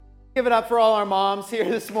Give it up for all our moms here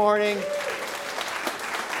this morning.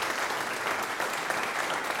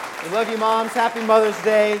 We love you, moms. Happy Mother's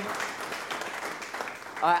Day.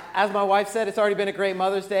 As my wife said, it's already been a great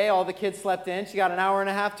Mother's Day. All the kids slept in. She got an hour and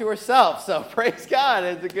a half to herself, so praise God.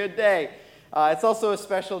 It's a good day. It's also a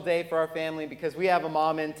special day for our family because we have a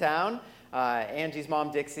mom in town. Angie's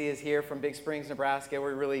mom, Dixie, is here from Big Springs, Nebraska.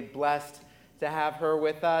 We're really blessed to have her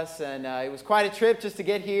with us, and it was quite a trip just to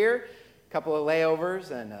get here. A couple of layovers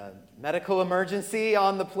and a medical emergency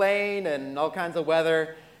on the plane and all kinds of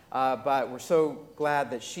weather, but we're so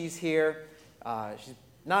glad that she's here. She's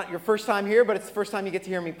not your first time here, but it's the first time you get to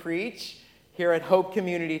hear me preach here at Hope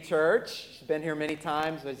Community Church. She's been here many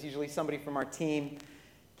times, but it's usually somebody from our team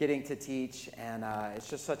getting to teach, and it's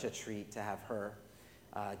just such a treat to have her.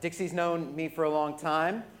 Dixie's known me for a long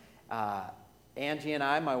time. Angie and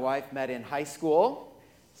I, my wife, met in high school,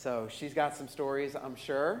 so she's got some stories, I'm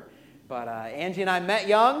sure. But Angie and I met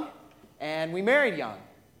young, and we married young.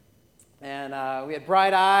 And we had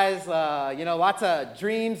bright eyes, lots of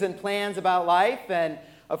dreams and plans about life. And,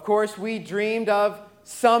 of course, we dreamed of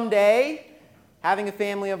someday having a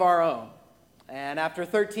family of our own. And after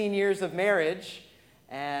 13 years of marriage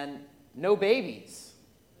and no babies,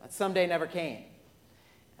 that someday never came.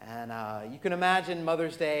 And you can imagine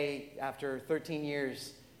Mother's Day after 13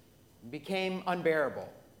 years became unbearable.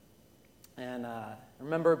 And I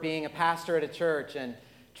remember being a pastor at a church and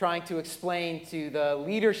trying to explain to the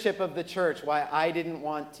leadership of the church why I didn't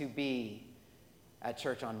want to be at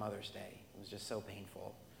church on Mother's Day. It was just so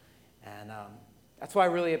painful. And that's why I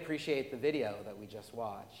really appreciate the video that we just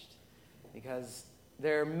watched, because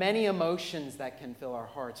there are many emotions that can fill our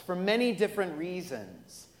hearts for many different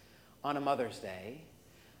reasons on a Mother's Day.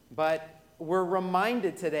 But we're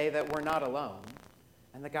reminded today that we're not alone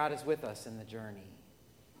and that God is with us in the journey.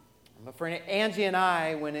 But for Angie and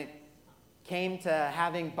I, when it came to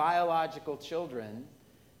having biological children,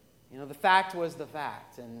 the fact was the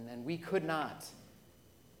fact, and we could not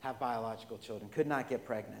have biological children, could not get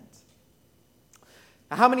pregnant.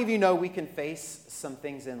 Now, how many of you know we can face some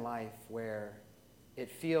things in life where it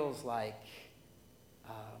feels like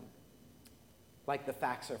the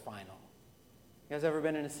facts are final? You guys ever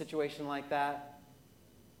been in a situation like that?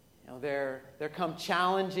 There come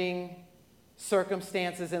challenging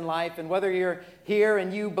circumstances in life, and whether you're here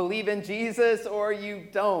and you believe in Jesus or you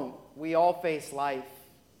don't, we all face life.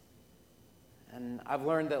 And I've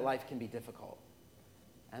learned that life can be difficult,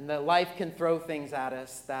 and that life can throw things at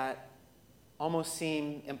us that almost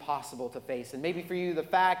seem impossible to face. And maybe for you, the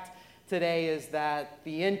fact today is that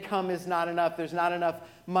the income is not enough, there's not enough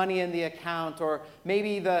money in the account, or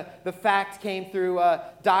maybe the fact came through a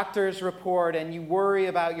doctor's report and you worry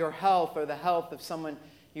about your health or the health of someone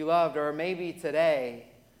you loved, or maybe today,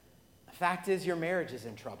 the fact is your marriage is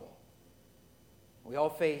in trouble. We all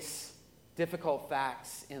face difficult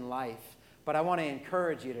facts in life, but I want to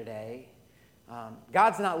encourage you today,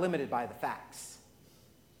 God's not limited by the facts.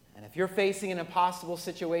 And if you're facing an impossible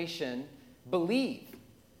situation, believe,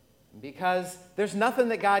 because there's nothing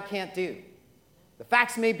that God can't do. The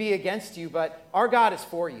facts may be against you, but our God is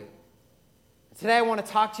for you. Today I want to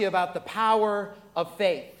talk to you about the power of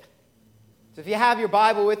faith. So if you have your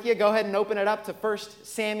Bible with you, go ahead and open it up to 1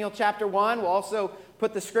 Samuel chapter 1. We'll also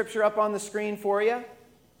put the scripture up on the screen for you.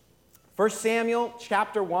 1 Samuel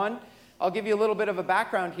chapter 1. I'll give you a little bit of a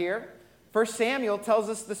background here. 1 Samuel tells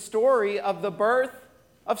us the story of the birth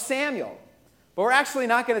of Samuel. But we're actually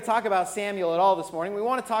not going to talk about Samuel at all this morning. We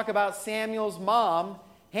want to talk about Samuel's mom,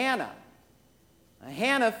 Hannah.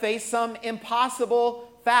 Hannah faced some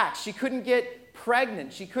impossible facts. She couldn't get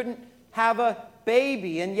pregnant. She couldn't have a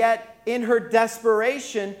baby, and yet in her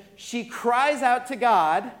desperation, she cries out to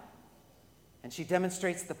God, and she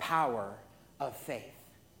demonstrates the power of faith.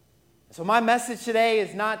 So my message today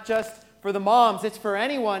is not just for the moms, it's for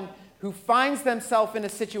anyone who finds themselves in a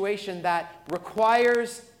situation that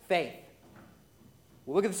requires faith.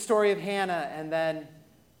 We'll look at the story of Hannah, and then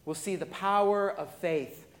we'll see the power of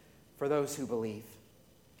faith for those who believe.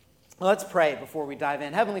 Well, let's pray before we dive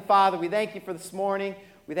in. Heavenly Father, we thank you for this morning.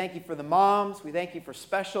 We thank you for the moms. We thank you for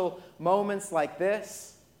special moments like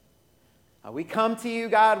this. We come to you,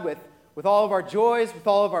 God, with all of our joys, with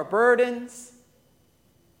all of our burdens,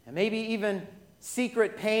 and maybe even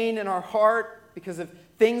secret pain in our heart because of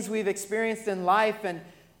things we've experienced in life. And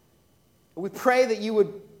we pray that you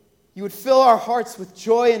would fill our hearts with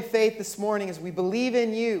joy and faith this morning as we believe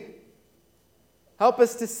in you. Help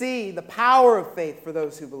us to see the power of faith for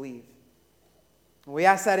those who believe. And we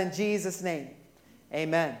ask that in Jesus' name.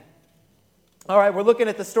 Amen. All right, we're looking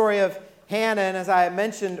at the story of Hannah, and as I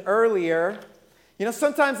mentioned earlier,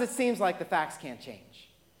 sometimes it seems like the facts can't change.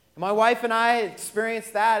 My wife and I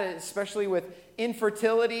experienced that, especially with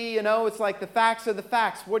infertility. It's like the facts are the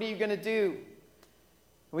facts. What are you going to do?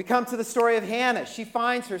 We come to the story of Hannah. She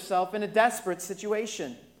finds herself in a desperate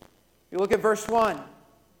situation. You look at verse 1.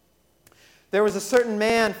 There was a certain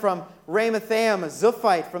man from Ramathaim, a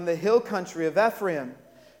Zuphite from the hill country of Ephraim,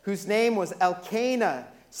 whose name was Elkanah,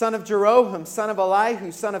 son of Jeroham, son of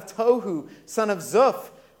Elihu, son of Tohu, son of Zuph,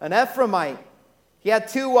 an Ephraimite. He had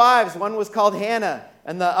 2 wives. One was called Hannah,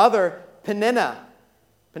 and the other Peninnah.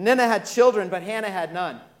 Peninnah had children, but Hannah had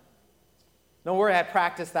none. Don't worry, I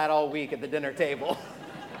practiced that all week at the dinner table.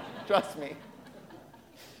 Trust me.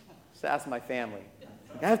 Just ask my family.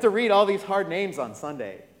 I have to read all these hard names on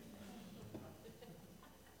Sunday.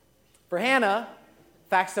 For Hannah,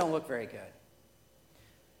 facts don't look very good.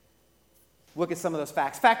 Look at some of those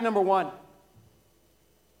facts. Fact number 1.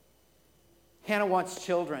 Hannah wants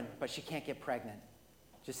children, but she can't get pregnant.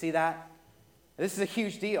 Did you see that? This is a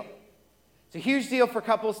huge deal. It's a huge deal for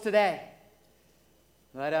couples today.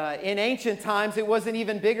 But in ancient times, it was an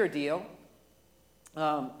even bigger deal.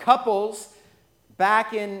 Couples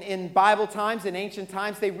back in Bible times, in ancient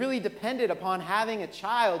times, they really depended upon having a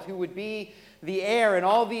child who would be the heir, and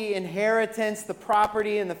all the inheritance, the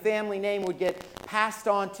property, and the family name would get passed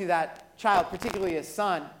on to that child, particularly a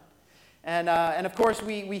son. And of course,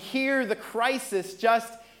 we hear the crisis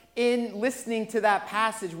just in listening to that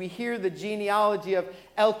passage. We hear the genealogy of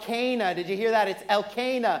Elkanah. Did you hear that? It's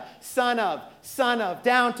Elkanah, son of,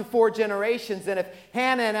 down to 4 generations. And if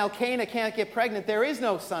Hannah and Elkanah can't get pregnant, there is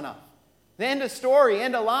no son of. The end of story,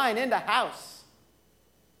 end of line, end of house.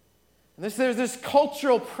 And there's this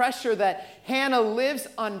cultural pressure that Hannah lives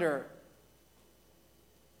under.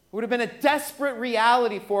 It would have been a desperate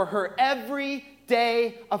reality for her every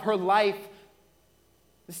day of her life.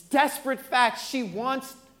 This desperate fact, she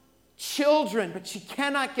wants children, but she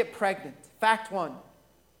cannot get pregnant. Fact 1.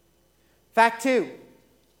 Fact 2.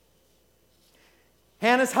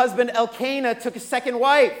 Hannah's husband Elkanah took a second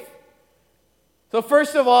wife. So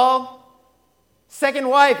first of all, second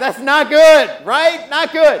wife, that's not good, right?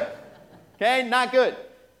 Not good. Okay, not good.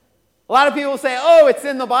 A lot of people say, oh, it's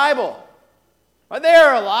in the Bible. But there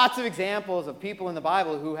are lots of examples of people in the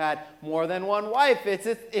Bible who had more than one wife.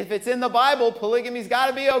 If it's in the Bible, polygamy's got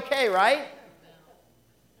to be okay, right?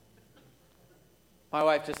 My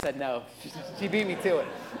wife just said no. She beat me to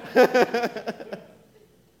it.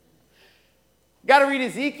 Got to read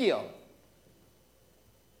Ezekiel.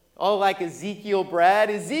 Oh, like Ezekiel bread.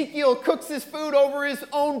 Ezekiel cooks his food over his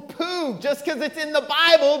own poo. Just because it's in the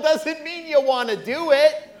Bible doesn't mean you want to do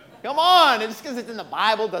it. Come on. And just because it's in the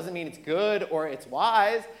Bible doesn't mean it's good or it's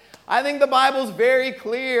wise. I think the Bible's very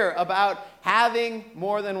clear about having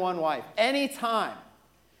more than one wife. Anytime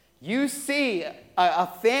you see a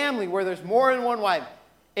family where there's more than one wife,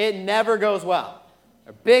 it never goes well.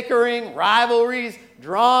 Bickering, rivalries,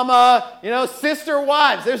 drama, sister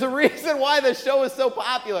wives. There's a reason why the show is so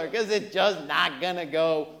popular, because it's just not going to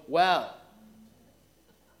go well.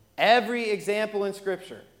 Every example in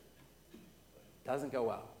Scripture doesn't go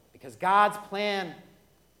well, because God's plan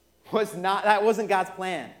wasn't God's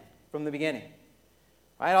plan from the beginning.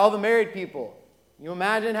 Right? All the married people, you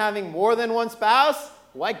imagine having more than one spouse?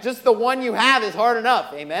 Like just the one you have is hard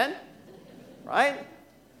enough. Amen? Right?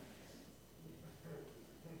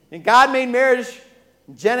 And God made marriage,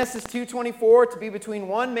 Genesis 2:24, to be between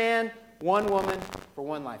one man, one woman, for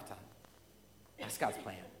one lifetime. That's God's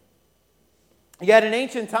plan. Yet in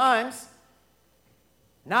ancient times,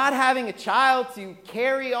 not having a child to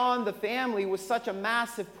carry on the family was such a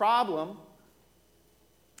massive problem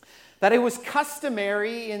that it was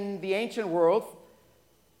customary in the ancient world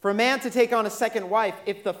for a man to take on a second wife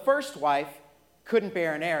if the first wife couldn't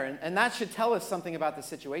bear an heir. And that should tell us something about the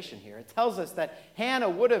situation here. It tells us that Hannah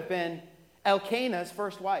would have been Elkanah's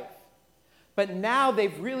first wife. But now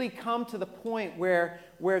they've really come to the point where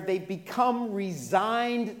they've become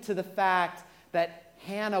resigned to the fact that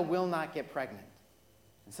Hannah will not get pregnant.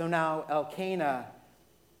 And so now Elkanah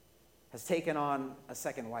has taken on a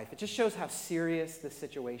second wife. It just shows how serious this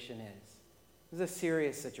situation is. This is a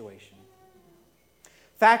serious situation.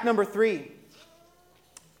 Fact number 3.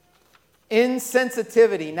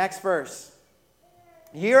 Insensitivity. Next verse.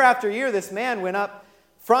 Year after year, this man went up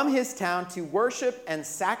from his town to worship and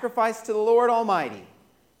sacrifice to the Lord Almighty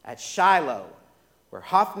at Shiloh, where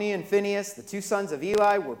Hophni and Phinehas, the 2 sons of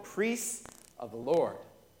Eli, were priests of the Lord.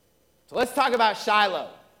 So let's talk about Shiloh.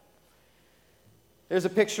 There's a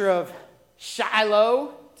picture of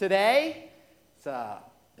Shiloh today.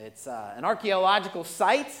 It's an archaeological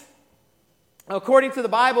site. According to the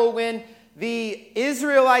Bible, when the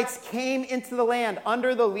Israelites came into the land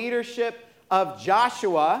under the leadership of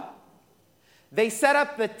Joshua, They set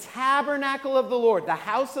up the tabernacle of the Lord, the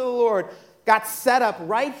house of the Lord, got set up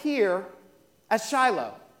right here at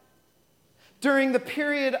Shiloh. During the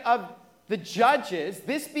period of the judges,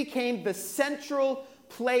 this became the central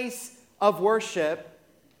place of worship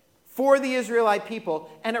for the Israelite people,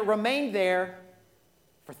 and it remained there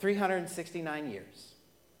for 369 years.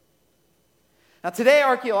 Now today,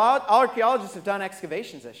 archaeologists have done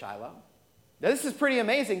excavations at Shiloh. Now, this is pretty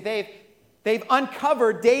amazing. They've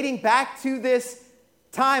uncovered, dating back to this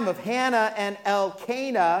time of Hannah and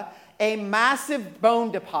Elkanah, a massive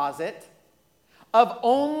bone deposit of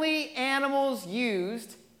only animals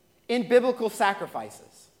used in biblical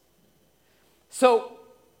sacrifices. So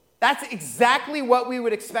that's exactly what we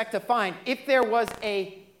would expect to find if there was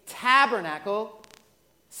a tabernacle,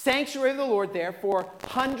 sanctuary of the Lord there for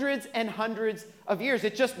hundreds and hundreds of years.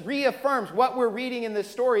 It just reaffirms what we're reading in this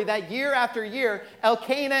story, that year after year,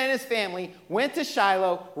 Elkanah and his family went to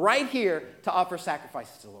Shiloh right here to offer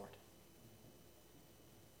sacrifices to the Lord.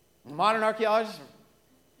 Modern archaeologists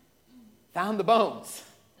found the bones.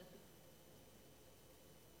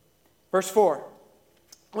 Verse 4,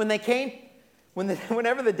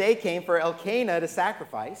 whenever the day came for Elkanah to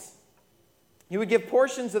sacrifice, he would give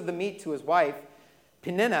portions of the meat to his wife,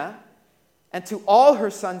 Peninnah, and to all her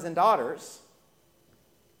sons and daughters.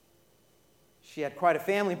 She had quite a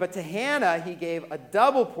family, but to Hannah he gave a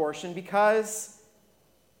double portion because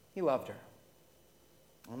he loved her.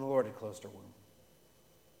 And the Lord had closed her womb.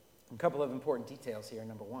 A couple of important details here.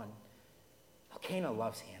 Number one, Elkanah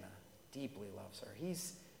loves Hannah, deeply loves her.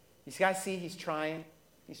 These guys see he's trying.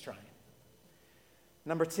 He's trying.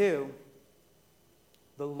 Number two,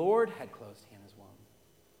 the Lord had closed Hannah's womb.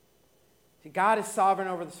 See, God is sovereign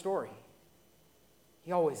over the story.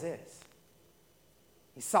 He always is.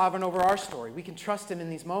 He's sovereign over our story. We can trust Him in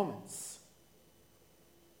these moments.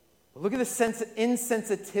 But look at the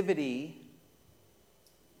insensitivity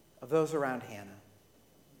of those around Hannah.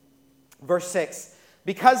 Verse 6,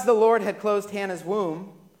 because the Lord had closed Hannah's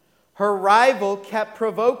womb, her rival kept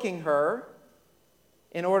provoking her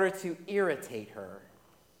in order to irritate her.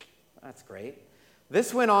 That's great.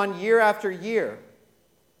 This went on year after year.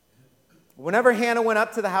 Whenever Hannah went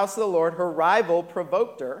up to the house of the Lord, her rival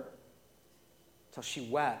provoked her till she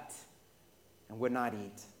wept and would not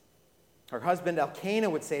eat. Her husband Elkanah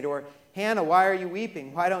would say to her, Hannah, why are you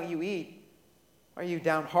weeping? Why don't you eat? Are you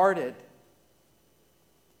downhearted?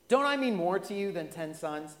 Don't I mean more to you than 10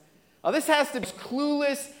 sons? Now, this has to be the most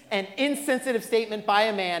clueless and insensitive statement by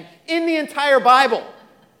a man in the entire Bible.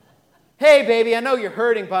 Hey, baby, I know you're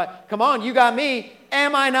hurting, but come on, you got me.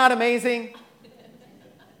 Am I not amazing?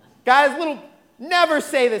 Guys, never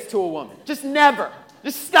say this to a woman. Just never.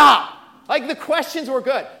 Just stop. Like, the questions were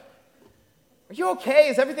good. Are you okay?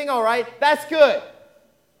 Is everything all right? That's good.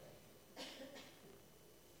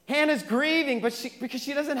 Hannah's grieving because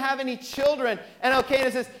she doesn't have any children. And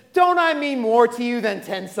Elkanah says, don't I mean more to you than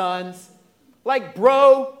 10 sons? Like,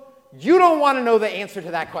 bro, you don't want to know the answer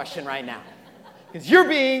to that question right now. Because you're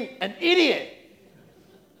being an idiot.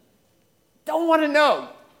 Don't want to know.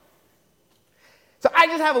 So I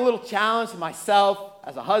just have a little challenge to myself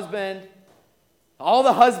as a husband. All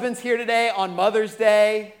the husbands here today on Mother's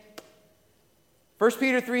Day. 1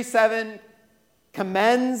 Peter 3:7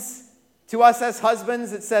 commends to us as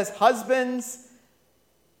husbands. It says, husbands,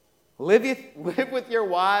 live with your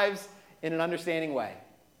wives in an understanding way.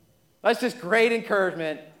 That's just great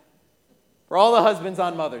encouragement for all the husbands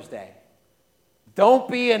on Mother's Day. Don't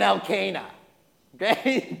be an Elkanah,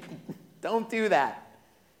 okay? Don't do that.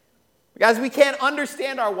 Guys, we can't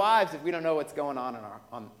understand our wives if we don't know what's going on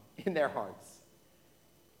in their hearts.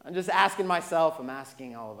 I'm just asking myself, I'm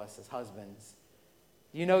asking all of us as husbands,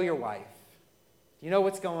 do you know your wife? Do you know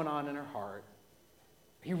what's going on in her heart?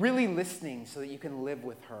 Are you really listening so that you can live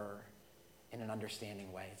with her in an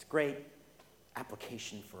understanding way? It's great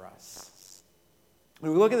application for us.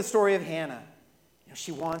 When we look at the story of Hannah,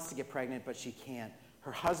 she wants to get pregnant, but she can't.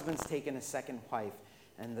 Her husband's taken a second wife,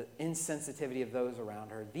 and the insensitivity of those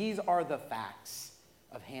around her. These are the facts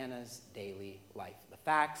of Hannah's daily life. The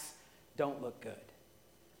facts don't look good.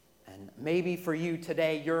 And maybe for you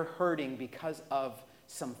today, you're hurting because of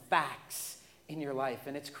some facts in your life,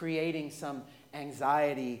 and it's creating some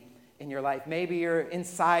anxiety in your life. Maybe you're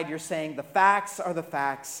saying, the facts are the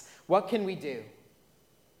facts. What can we do?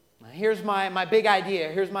 Now, here's my big idea.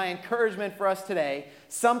 Here's my encouragement for us today.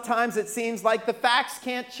 Sometimes it seems like the facts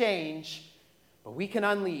can't change, but we can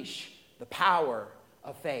unleash the power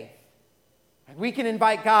of faith. We can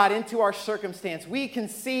invite God into our circumstance. We can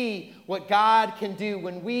see what God can do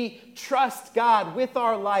when we trust God with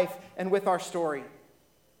our life and with our story.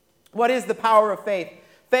 What is the power of faith?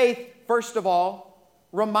 Faith, first of all,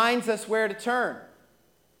 reminds us where to turn.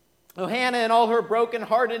 So Hannah, in all her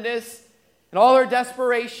brokenheartedness and all her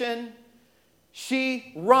desperation,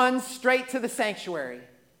 she runs straight to the sanctuary.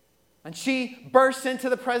 And she bursts into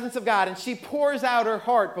the presence of God, and she pours out her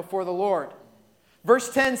heart before the Lord.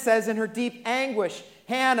 Verse 10 says, in her deep anguish,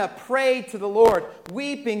 Hannah prayed to the Lord,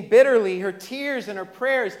 weeping bitterly. Her tears and her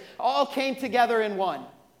prayers all came together in one.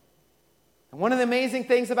 And one of the amazing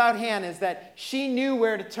things about Hannah is that she knew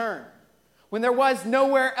where to turn. When there was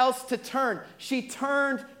nowhere else to turn, she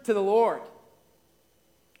turned to the Lord.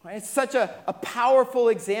 It's such a powerful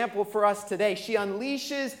example for us today. She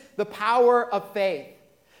unleashes the power of faith.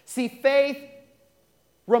 See, faith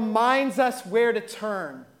reminds us where to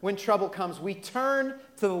turn when trouble comes. We turn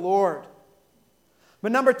to the Lord.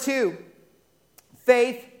 But number two,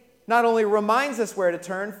 faith not only reminds us where to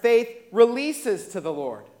turn, faith releases to the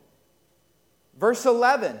Lord. Verse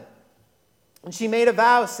 11, and she made a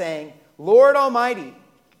vow saying, Lord Almighty,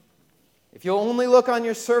 if you'll only look on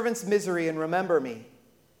your servant's misery and remember me,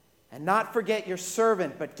 and not forget your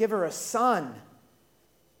servant, but give her a son,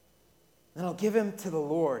 then I'll give him to the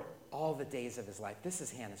Lord all the days of his life. This is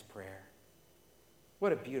Hannah's prayer.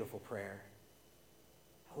 What a beautiful prayer.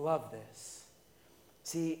 I love this.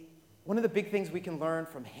 See, one of the big things we can learn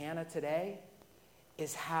from Hannah today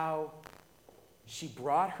is how she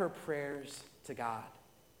brought her prayers to God,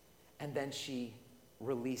 and then she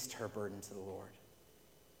released her burden to the Lord.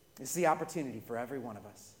 This is the opportunity for every one of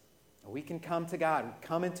us. We can come to God,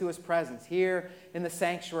 come into his presence here in the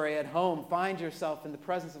sanctuary at home. Find yourself in the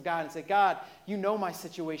presence of God and say, God, you know my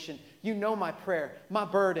situation. You know my prayer, my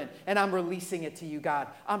burden, and I'm releasing it to you, God.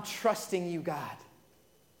 I'm trusting you, God.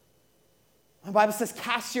 The Bible says,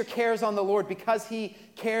 cast your cares on the Lord because he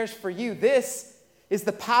cares for you. This is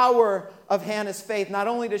the power of Hannah's faith. Not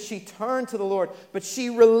only does she turn to the Lord, but she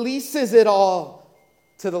releases it all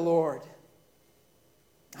to the Lord.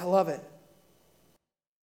 I love it.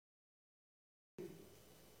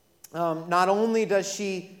 Not only does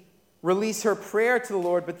she release her prayer to the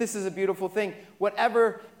Lord, but this is a beautiful thing.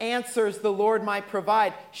 Whatever answers the Lord might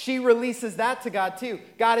provide, she releases that to God too.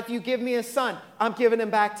 God, if you give me a son, I'm giving him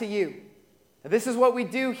back to you. This is what we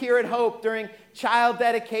do here at Hope during child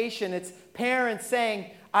dedication. It's parents saying,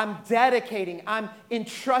 I'm dedicating, I'm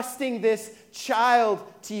entrusting this child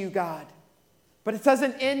to you, God. But it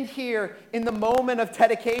doesn't end here in the moment of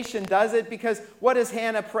dedication, does it? Because what does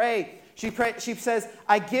Hannah pray? She says,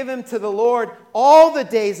 I give him to the Lord all the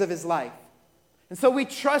days of his life. And so we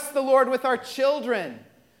trust the Lord with our children.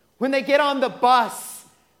 When they get on the bus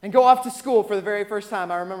and go off to school for the very first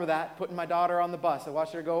time, I remember that, putting my daughter on the bus. I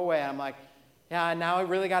watched her go away. And I'm like, yeah, now I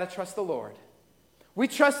really got to trust the Lord. We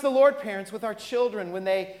trust the Lord, parents, with our children when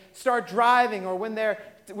they start driving or when they're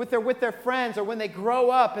with their friends or when they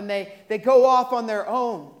grow up and they go off on their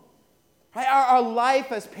own. Right? Our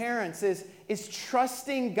life as parents is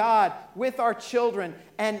trusting God with our children,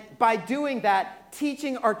 and by doing that,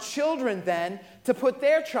 teaching our children then to put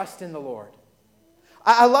their trust in the Lord.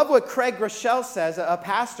 I love what Craig Rochelle says, a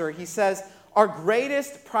pastor. He says, our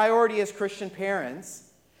greatest priority as Christian parents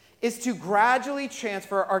is to gradually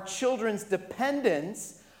transfer our children's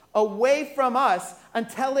dependence away from us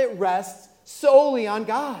until it rests solely on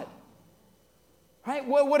God. Right?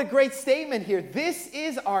 What a great statement here. This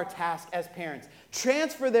is our task as parents.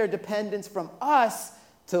 Transfer their dependence from us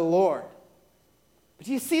to the Lord. But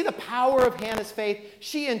do you see the power of Hannah's faith?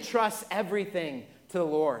 She entrusts everything to the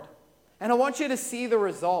Lord. And I want you to see the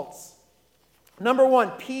results. Number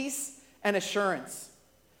one, peace and assurance.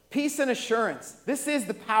 Peace and assurance. This is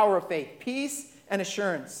the power of faith. Peace and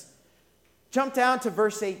assurance. Jump down to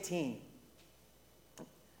verse 18.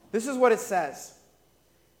 This is what it says.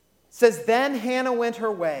 It says, then Hannah went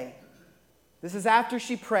her way. This is after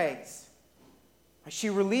she prays. She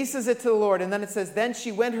releases it to the Lord, and then it says, then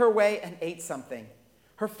she went her way and ate something.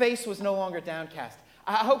 Her face was no longer downcast.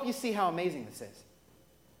 I hope you see how amazing this is.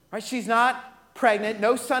 Right? She's not pregnant.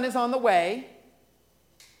 No son is on the way.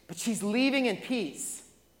 But she's leaving in peace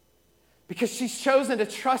because she's chosen to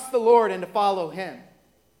trust the Lord and to follow him.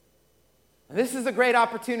 And this is a great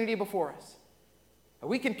opportunity before us.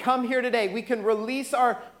 We can come here today, we can release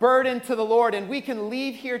our burden to the Lord, and we can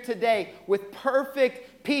leave here today with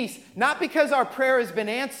perfect peace, not because our prayer has been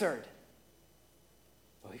answered,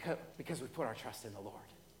 but because we put our trust in the Lord.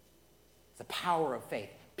 It's the power of faith,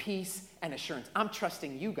 peace and assurance. I'm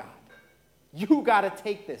trusting you, God. You got to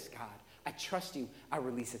take this, God. I trust you. I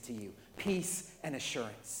release it to you. Peace and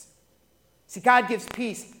assurance. See, God gives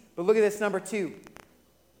peace, but look at this, number 2.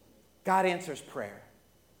 God answers prayer.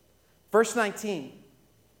 Verse 19.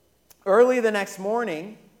 Early the next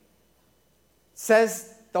morning,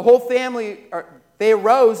 says the whole family, they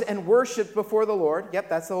arose and worshiped before the Lord. Yep,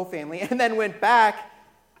 that's the whole family. And then went back.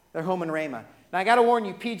 They're home in Ramah. Now, I got to warn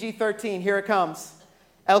you, PG-13, here it comes.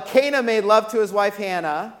 Elkanah made love to his wife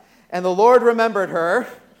Hannah, and the Lord remembered her.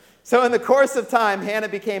 So in the course of time, Hannah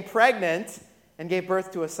became pregnant and gave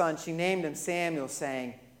birth to a son. She named him Samuel,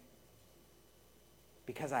 saying,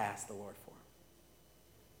 because I asked the Lord for him.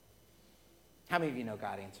 How many of you know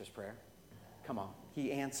God answers prayer? Come on.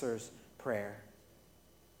 He answers prayer.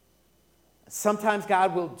 Sometimes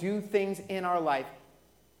God will do things in our life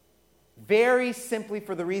very simply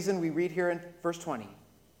for the reason we read here in verse 20.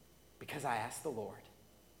 Because I asked the Lord.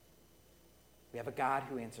 We have a God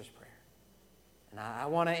who answers prayer. And I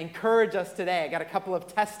want to encourage us today. I got a couple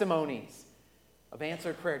of testimonies of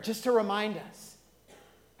answered prayer just to remind us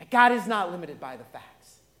that God is not limited by the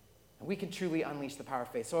facts. And we can truly unleash the power of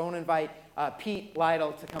faith. So I want to invite Pete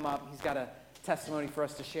Lytle to come up. He's got a testimony for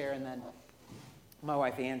us to share. And then my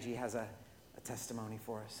wife Angie has a testimony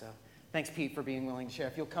for us. So thanks, Pete, for being willing to share.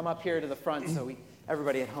 If you'll come up here to the front so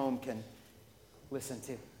everybody at home can listen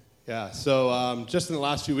too. Yeah, so just in the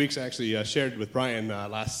last few weeks, I actually shared with Brian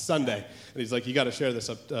last Sunday, and he's like, you got to share this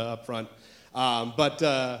up front. But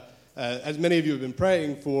as many of you have been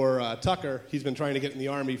praying for Tucker, he's been trying to get in the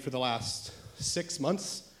Army for the last 6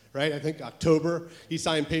 months, right? I think October, he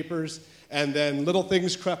signed papers, and then little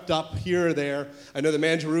things crept up here or there. I know the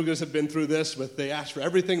Manjarugas have been through this they ask for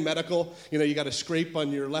everything medical. You know, you got a scrape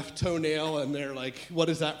on your left toenail, and they're like, what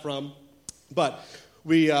is that from? But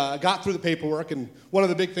we got through the paperwork, and one of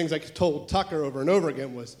the big things I told Tucker over and over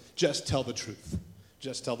again was, just tell the truth.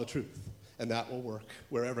 Just tell the truth, and that will work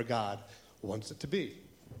wherever God wants it to be.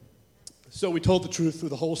 So we told the truth through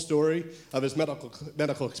the whole story of his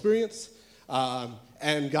medical experience,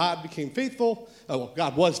 and God became faithful.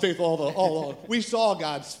 God was faithful all along. We saw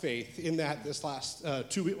God's faith in that this last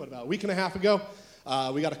about a week and a half ago.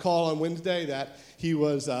 We got a call on Wednesday that he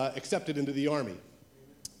was accepted into the Army.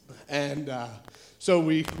 And so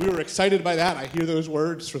we were excited by that. I hear those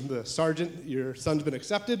words from the sergeant, your son's been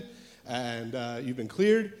accepted, and you've been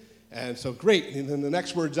cleared. And so great. And then the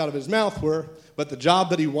next words out of his mouth were, but the job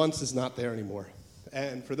that he wants is not there anymore.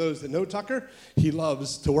 And for those that know Tucker, he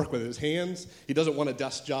loves to work with his hands. He doesn't want a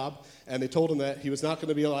desk job. And they told him that he was not going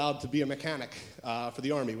to be allowed to be a mechanic for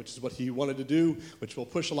the Army, which is what he wanted to do, which will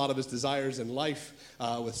push a lot of his desires in life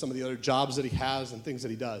with some of the other jobs that he has and things that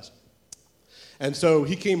he does. And so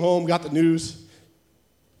he came home, got the news,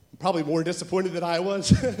 probably more disappointed than I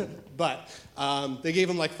was, but they gave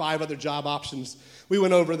him like 5 other job options. We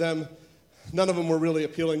went over them. None of them were really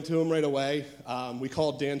appealing to him right away. We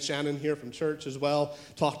called Dan Shannon here from church as well,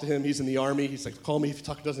 talked to him. He's in the Army. He's like, call me if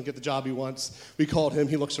Tucker doesn't get the job he wants. We called him.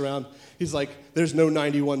 He looks around. He's like, there's no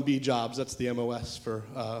 91B jobs. That's the MOS for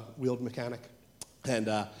wheeled mechanic. And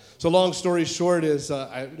so long story short is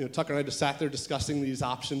Tucker and I just sat there discussing these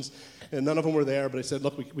options, and none of them were there, but I said,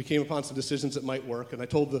 look, we came upon some decisions that might work. And I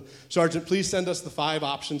told the sergeant, please send us the 5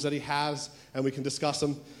 options that he has, and we can discuss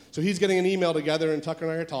them. So he's getting an email together, and Tucker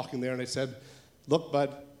and I are talking there, and I said, look,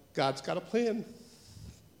 bud, God's got a plan.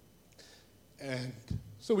 And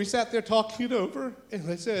so we sat there talking it over,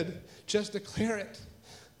 and I said, just declare it.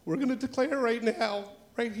 We're going to declare right now,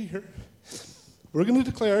 right here. We're going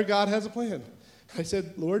to declare God has a plan. I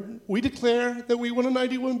said, Lord, we declare that we want a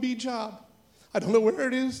 91B job. I don't know where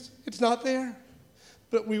it is. It's not there.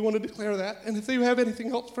 But we want to declare that. And if they have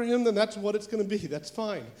anything else for him, then that's what it's going to be. That's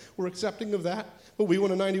fine. We're accepting of that. But we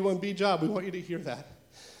want a 91B job. We want you to hear that.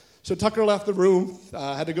 So Tucker left the room,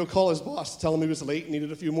 had to go call his boss, tell him he was late,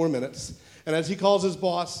 needed a few more minutes. And as he calls his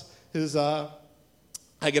boss,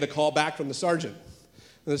 I get a call back from the sergeant.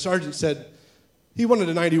 And the sergeant said, he wanted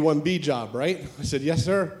a 91B job, right? I said, yes,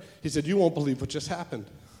 sir. He said, you won't believe what just happened.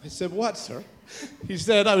 I said, what, sir? He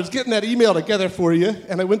said, I was getting that email together for you,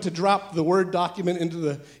 and I went to drop the Word document into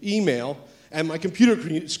the email, and my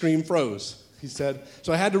computer screen froze. He said,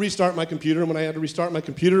 so I had to restart my computer, and when I had to restart my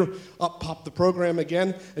computer, up popped the program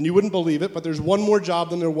again, and you wouldn't believe it, but there's one more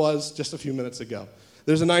job than there was just a few minutes ago.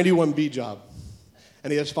 There's a 91B job,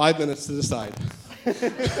 and he has 5 minutes to decide.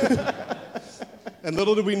 And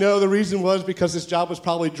little did we know the reason was because this job was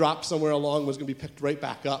probably dropped somewhere along, was going to be picked right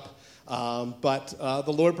back up. But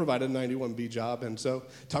the Lord provided a 91B job, and so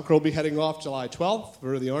Tucker will be heading off July 12th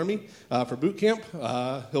for the Army for boot camp.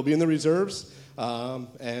 He'll be in the reserves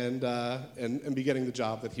and be getting the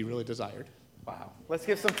job that he really desired. Wow. Let's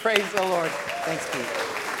give some praise to the Lord. Thanks, Pete.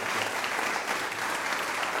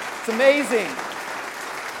 It's amazing.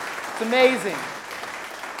 It's amazing.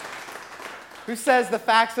 Who says the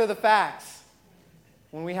facts are the facts?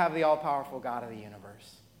 When we have the all-powerful God of the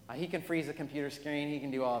universe. He can freeze a computer screen. He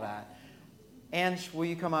can do all that. Ange, will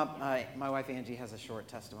you come up? My wife Angie has a short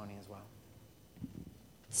testimony as well.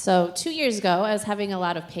 So 2 years ago, I was having a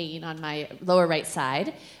lot of pain on my lower right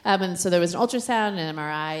side. And so there was an ultrasound, an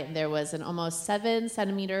MRI, and there was an almost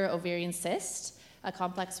 7-centimeter ovarian cyst, a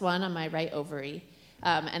complex one on my right ovary.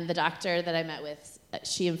 And the doctor that I met with,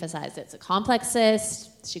 she emphasized it's a complex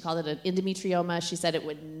cyst. She called it an endometrioma. She said it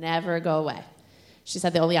would never go away. She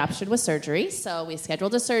said the only option was surgery. So we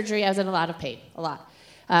scheduled a surgery. I was in a lot of pain, a lot.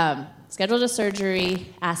 Scheduled a surgery,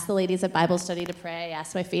 asked the ladies at Bible study to pray,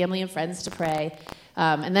 asked my family and friends to pray.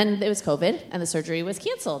 And then it was COVID, and the surgery was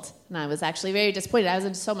canceled. And I was actually very disappointed. I was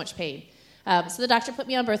in so much pain. So the doctor put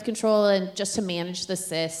me on birth control and just to manage the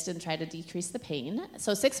cyst and try to decrease the pain.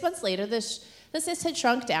 So 6 months later, the cyst had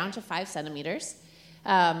shrunk down to 5 centimeters.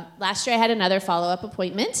 Last year I had another follow-up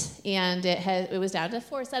appointment, and it was down to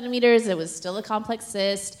 4 centimeters. It was still a complex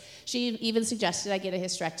cyst. She even suggested I get a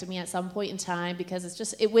hysterectomy at some point in time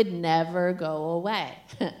because it would never go away.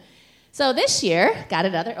 So this year, got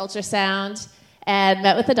another ultrasound and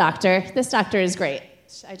met with the doctor. This doctor is great.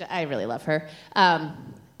 I really love her.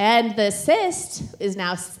 And the cyst is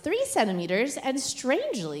now 3 centimeters, and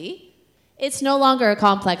strangely, it's no longer a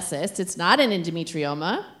complex cyst. It's not an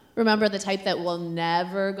endometrioma. Remember, the type that will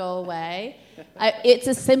never go away? It's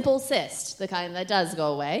a simple cyst, the kind that does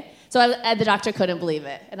go away. So the doctor couldn't believe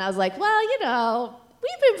it. And I was like, well,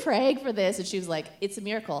 we've been praying for this. And she was like, it's a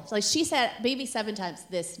miracle. So she said maybe 7 times,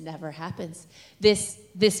 this never happens. This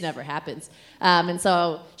never happens. And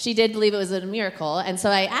so she did believe it was a miracle. And so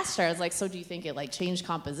I asked her, I was like, so do you think it changed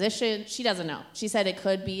composition? She doesn't know. She said it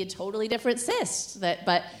could be a totally different cyst.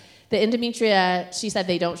 But the endometria, she said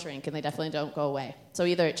they don't shrink and they definitely don't go away. So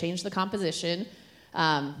either it changed the composition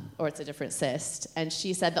or it's a different cyst. And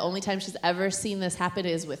she said the only time she's ever seen this happen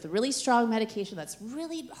is with really strong medication that's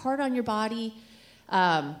really hard on your body.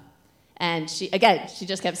 And she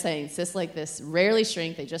just kept saying, cysts like this rarely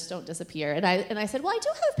shrink, they just don't disappear. And I said, well, I do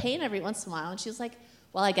have pain every once in a while. And she was like,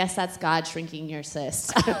 well, I guess that's God shrinking your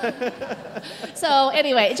cyst. So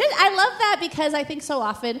anyway, I love that because I think so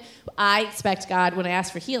often I expect God, when I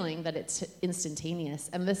ask for healing, that it's instantaneous.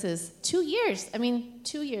 And this is 2 years.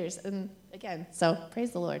 2 years. And again, so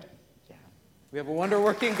praise the Lord. Yeah. We have a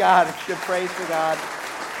wonder-working God. It's good praise for God.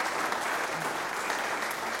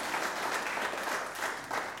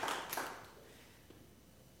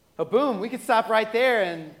 Oh, boom, we could stop right there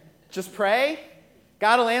and just pray.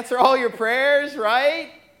 God will answer all your prayers, right?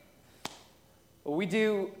 Well, we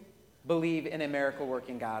do believe in a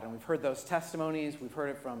miracle-working God, and we've heard those testimonies. We've heard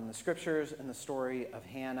it from the scriptures and the story of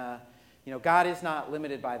Hannah. God is not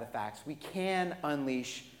limited by the facts. We can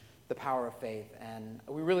unleash the power of faith, and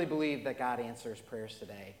we really believe that God answers prayers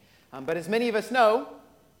today. But as many of us know,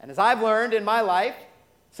 and as I've learned in my life,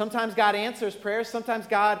 sometimes God answers prayers, sometimes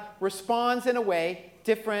God responds in a way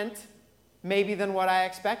different maybe than what I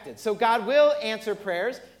expected. So God will answer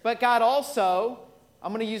prayers, but God also,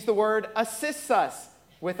 I'm going to use the word, assists us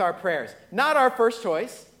with our prayers. Not our first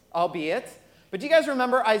choice, albeit. But do you guys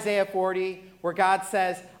remember Isaiah 40, where God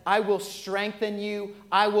says, I will strengthen you,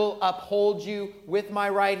 I will uphold you with my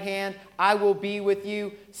right hand, I will be with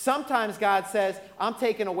you. Sometimes God says, I'm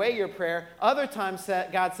taking away your prayer. Other times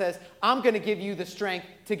God says, I'm going to give you the strength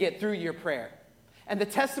to get through your prayer. And the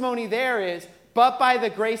testimony there is, but by the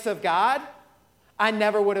grace of God, I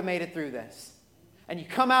never would have made it through this. And you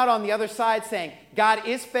come out on the other side saying, God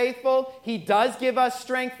is faithful, He does give us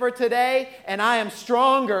strength for today, and I am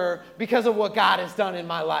stronger because of what God has done in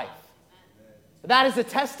my life. That is a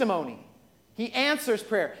testimony. He answers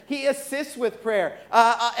prayer. He assists with prayer.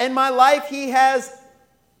 In my life, He has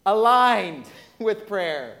aligned with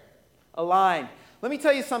prayer. Aligned. Let me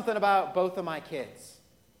tell you something about both of my kids.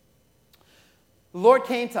 The Lord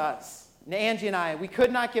came to us, Angie and I. We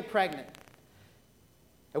could not get pregnant.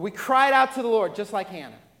 And we cried out to the Lord, just like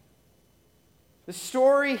Hannah. The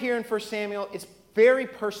story here in 1 Samuel is very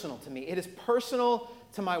personal to me. It is personal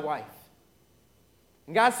to my wife.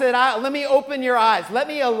 And God said, let me open your eyes. Let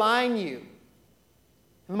me align you.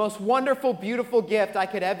 The most wonderful, beautiful gift I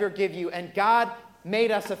could ever give you. And God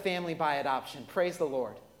made us a family by adoption. Praise the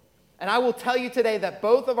Lord. And I will tell you today that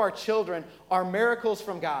both of our children are miracles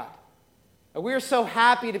from God. And we are so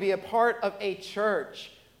happy to be a part of a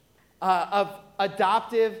church of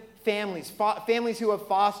adoptive families, families who have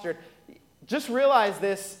fostered. Just realize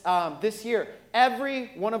this this year. Every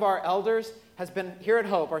one of our elders has been here at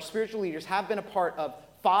Hope. Our spiritual leaders have been a part of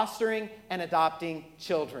fostering and adopting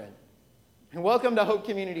children. And welcome to Hope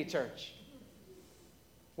Community Church.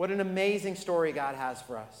 What an amazing story God has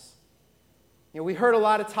for us. We heard a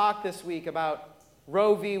lot of talk this week about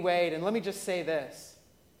Roe v. Wade, and let me just say this.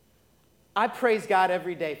 I praise God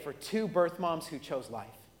every day for 2 birth moms who chose life.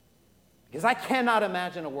 Because I cannot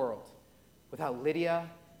imagine a world without Lydia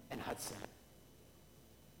and Hudson.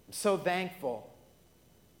 I'm so thankful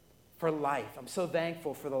for life. I'm so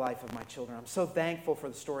thankful for the life of my children. I'm so thankful for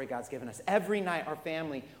the story God's given us. Every night, our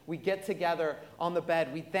family, we get together on the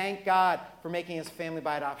bed. We thank God for making us a family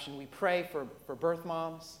by adoption. We pray for birth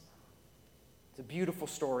moms. It's a beautiful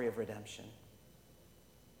story of redemption.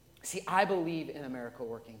 See, I believe in a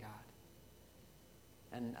miracle-working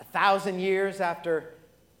God. And 1,000 years after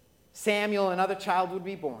Samuel, another child would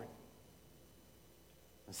be born.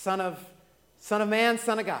 The Son of Man,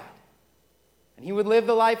 Son of God. And he would live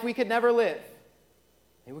the life we could never live.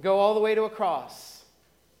 He would go all the way to a cross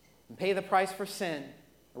and pay the price for sin,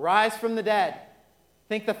 rise from the dead.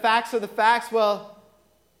 Think the facts are the facts? Well,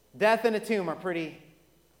 death and a tomb are pretty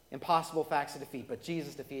impossible facts to defeat, but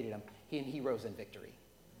Jesus defeated them. He rose in victory.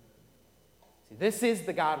 See, this is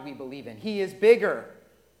the God we believe in. He is bigger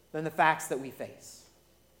than the facts that we face.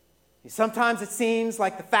 See, sometimes it seems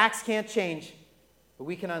like the facts can't change, but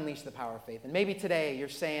we can unleash the power of faith. And maybe today you're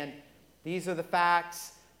saying, these are the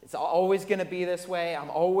facts. It's always going to be this way. I'm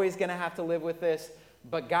always going to have to live with this.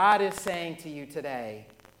 But God is saying to you today,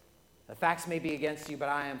 the facts may be against you, but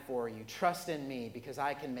I am for you. Trust in me because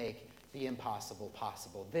I can make the impossible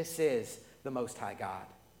possible. This is the Most High God.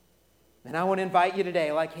 And I want to invite you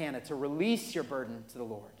today, like Hannah, to release your burden to the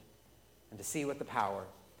Lord and to see what the power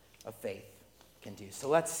of faith can do. So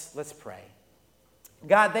let's pray.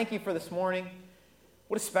 God, thank you for this morning.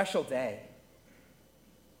 What a special day.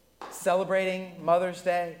 Celebrating Mother's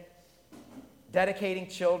Day, dedicating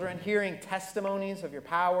children, hearing testimonies of your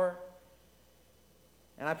power.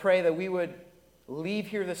 And I pray that we would leave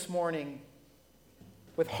here this morning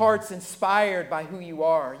with hearts inspired by who you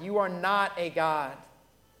are. You are not a God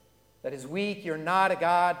that is weak. You're not a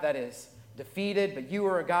God that is defeated, but you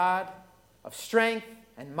are a God of strength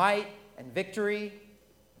and might and victory.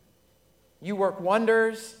 You work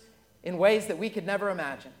wonders in ways that we could never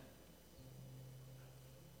imagine.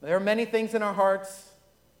 There are many things in our hearts,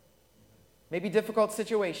 maybe difficult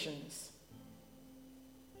situations.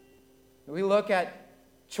 We look at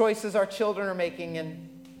choices our children are making,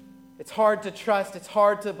 and it's hard to trust, it's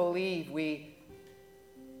hard to believe. We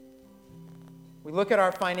look at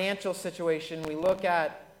our financial situation, we look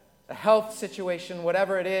at a health situation,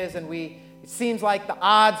 whatever it is, and it seems like the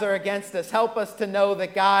odds are against us. Help us to know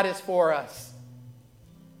that God is for us.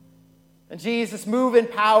 And Jesus, move in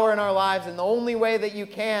power in our lives in the only way that you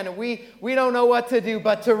can. And we don't know what to do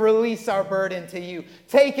but to release our burden to you.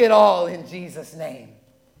 Take it all in Jesus' name.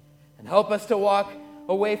 And help us to walk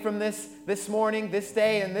away from this morning, this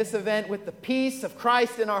day, and this event with the peace of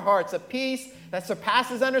Christ in our hearts. A peace that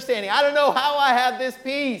surpasses understanding. I don't know how I have this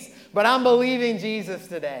peace, but I'm believing Jesus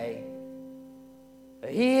today.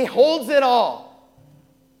 He holds it all.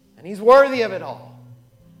 And He's worthy of it all.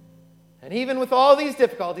 And even with all these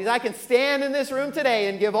difficulties, I can stand in this room today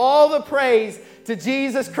and give all the praise to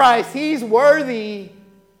Jesus Christ. He's worthy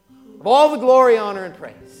of all the glory, honor, and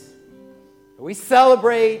praise. We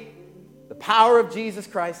celebrate the power of Jesus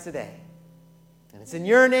Christ today. And it's in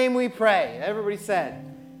your name we pray. Everybody said,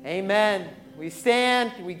 amen. We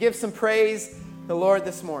stand, we give some praise to the Lord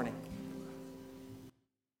this morning.